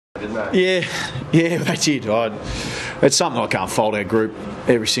didn't they? Yeah, they did. It's something I can't fault our group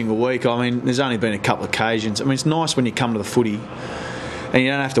every single week. I mean, there's only been a couple of occasions. I mean, it's nice when you come to the footy and you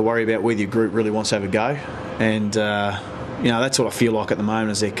don't have to worry about whether your group really wants to have a go. And, that's what I feel like at the moment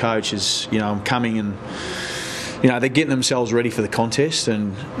as their coach is, I'm coming and, they're getting themselves ready for the contest.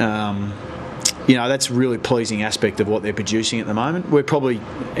 And, that's a really pleasing aspect of what they're producing at the moment. We're probably,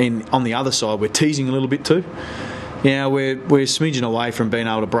 on the other side, we're teasing a little bit too. We're smidgen away from being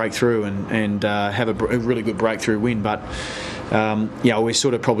able to break through and have a really good breakthrough win, but we're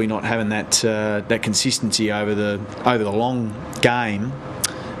sort of probably not having that consistency over the long game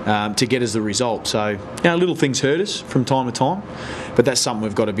to get us the result. So little things hurt us from time to time, but that's something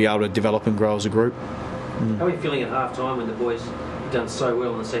we've got to be able to develop and grow as a group. How are you feeling at half time when the boys have done so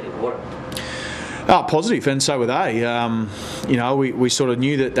well in the second quarter? Oh, positive, and so were they. We sort of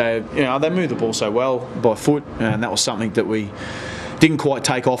knew that they moved the ball so well by foot, and that was something that we didn't quite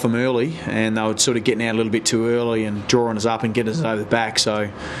take off them early, and they were sort of getting out a little bit too early and drawing us up and getting us over the back. So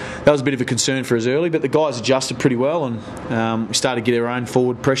that was a bit of a concern for us early, but the guys adjusted pretty well, and we started to get our own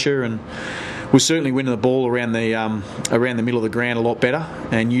forward pressure, and we're certainly winning the ball around the middle of the ground a lot better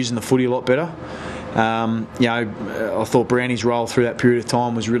and using the footy a lot better. I thought Brownie's role through that period of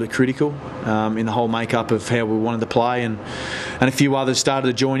time was really critical in the whole makeup of how we wanted to play, and a few others started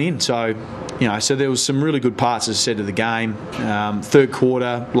to join in. So, so there was some really good parts, as I said, to the game. Third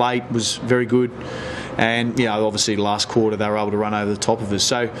quarter, late, was very good. And, obviously the last quarter they were able to run over the top of us.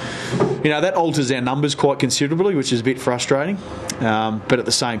 So, that alters our numbers quite considerably, which is a bit frustrating. But at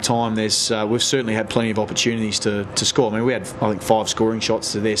the same time, we've certainly had plenty of opportunities to score. I mean, we had, I think, 5 scoring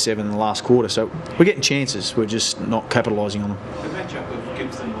shots to their 7 in the last quarter. So we're getting chances. We're just not capitalising on them. The matchup of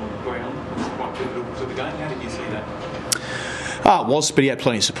Gibson on the ground was quite pivotal to the game. How did you see that? It was, but he had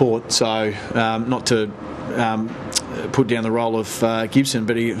plenty of support. So not to put down the role of Gibson,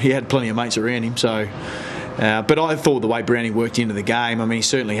 but he had plenty of mates around him. So, but I thought the way Brownie worked into the game, I mean, he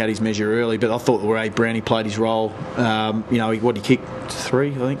certainly had his measure early, but I thought the way Brownie played his role, he kicked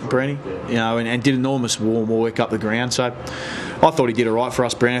 3, I think, Brownie, and did enormous warm work up the ground. So I thought he did all right for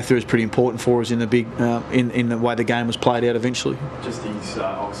us. Brownie, I thought it was pretty important for us in the big, in the way the game was played out eventually. Just he's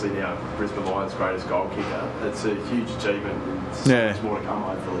obviously now Brisbane Lions' greatest goal kicker. It's a huge achievement. And much more to come,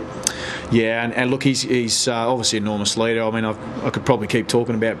 hopefully. Yeah, and look, he's obviously an enormous leader. I mean, I could probably keep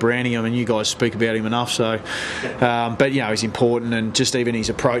talking about Brownie. I mean, you guys speak about him enough. So, but he's important, and just even his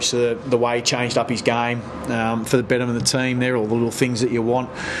approach to the way he changed up his game for the betterment of the team. They're all the little things that you want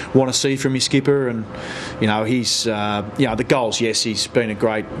to see from your skipper, and he's the goals. Yes, he's been a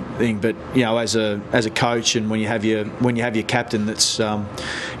great thing, but as a coach, and when you have your captain that's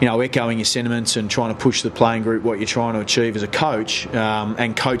echoing your sentiments and trying to push the playing group what you're trying to achieve as a coach,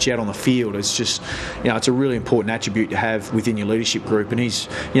 and coach out on the field, it's just it's a really important attribute to have within your leadership group, and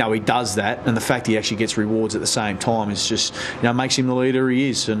he does that, and the fact he actually gets rewards at the same time is just makes him the leader he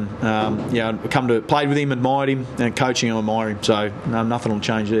is. And played with him, admired him, and coaching him, admire him. So nothing will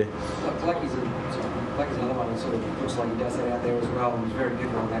change there. Blakey's another one who sort of looks like he does that out there as well, and was very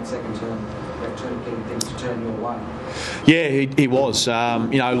good on that second term. Getting things to turn your way. Yeah, he was. A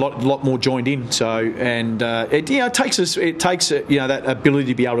lot more joined in. So, and it takes that ability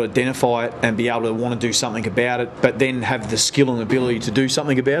to be able to identify it and be able to want to do something about it, but then have the skill and ability to do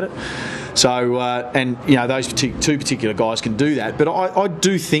something about it. So, those two particular guys can do that. But I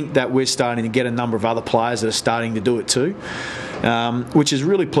do think that we're starting to get a number of other players that are starting to do it too. Which is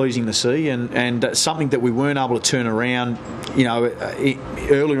really pleasing to see, and something that we weren't able to turn around,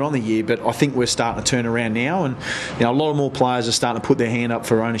 earlier on the year. But I think we're starting to turn around now, and a lot of more players are starting to put their hand up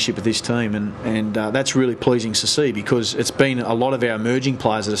for ownership of this team, and that's really pleasing to see, because it's been a lot of our emerging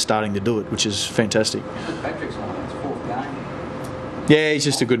players that are starting to do it, which is fantastic. Patrick's on his 4th game. Yeah, he's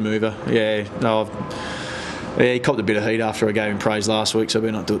just a good mover. Yeah, no, he copped a bit of heat after I gave him praise last week, so I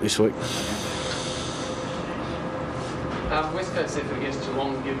better not do it this week. West Coast effort against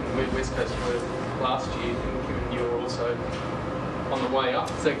Geelong, given where West Coast were last year, and given you're also on the way up,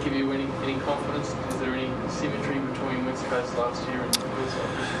 does that give you any confidence? Is there any symmetry between West Coast last year and West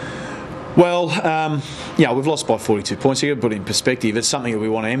Coast? Well, we've lost by 42 points. You've got to put it in perspective. It's something that we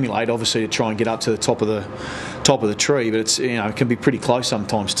want to emulate, obviously, to try and get up to the top of the tree. But it's it can be pretty close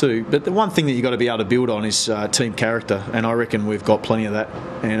sometimes too. But the one thing that you've got to be able to build on is team character, and I reckon we've got plenty of that.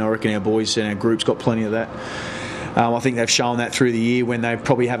 And I reckon our boys and our group's got plenty of that. I think they've shown that through the year when they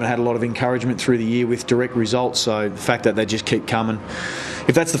probably haven't had a lot of encouragement through the year with direct results. So the fact that they just keep coming,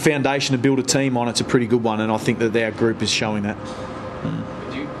 if that's the foundation to build a team on, it's a pretty good one, and I think that our group is showing that.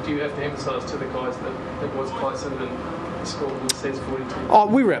 Do you have to emphasise to the guys that it was closer than the scoreboard says 42. Oh,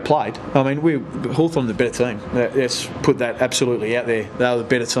 we were outplayed. I mean, Hawthorn the better team. Let's put that absolutely out there. They were the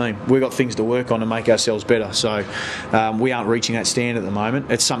better team. We've got things to work on to make ourselves better. So we aren't reaching that standard at the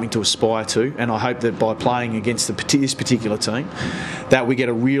moment. It's something to aspire to, and I hope that by playing against this particular team, that we get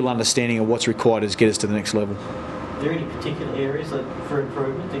a real understanding of what's required to get us to the next level. Are there any particular areas for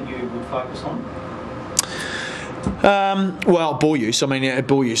improvement that you would focus on? Well, ball use. I mean,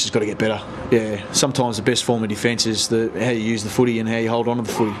 ball use has got to get better. Yeah, sometimes the best form of defence is how you use the footy and how you hold on to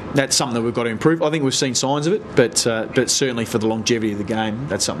the footy. That's something that we've got to improve. I think we've seen signs of it, but certainly for the longevity of the game,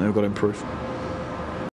 that's something we've got to improve.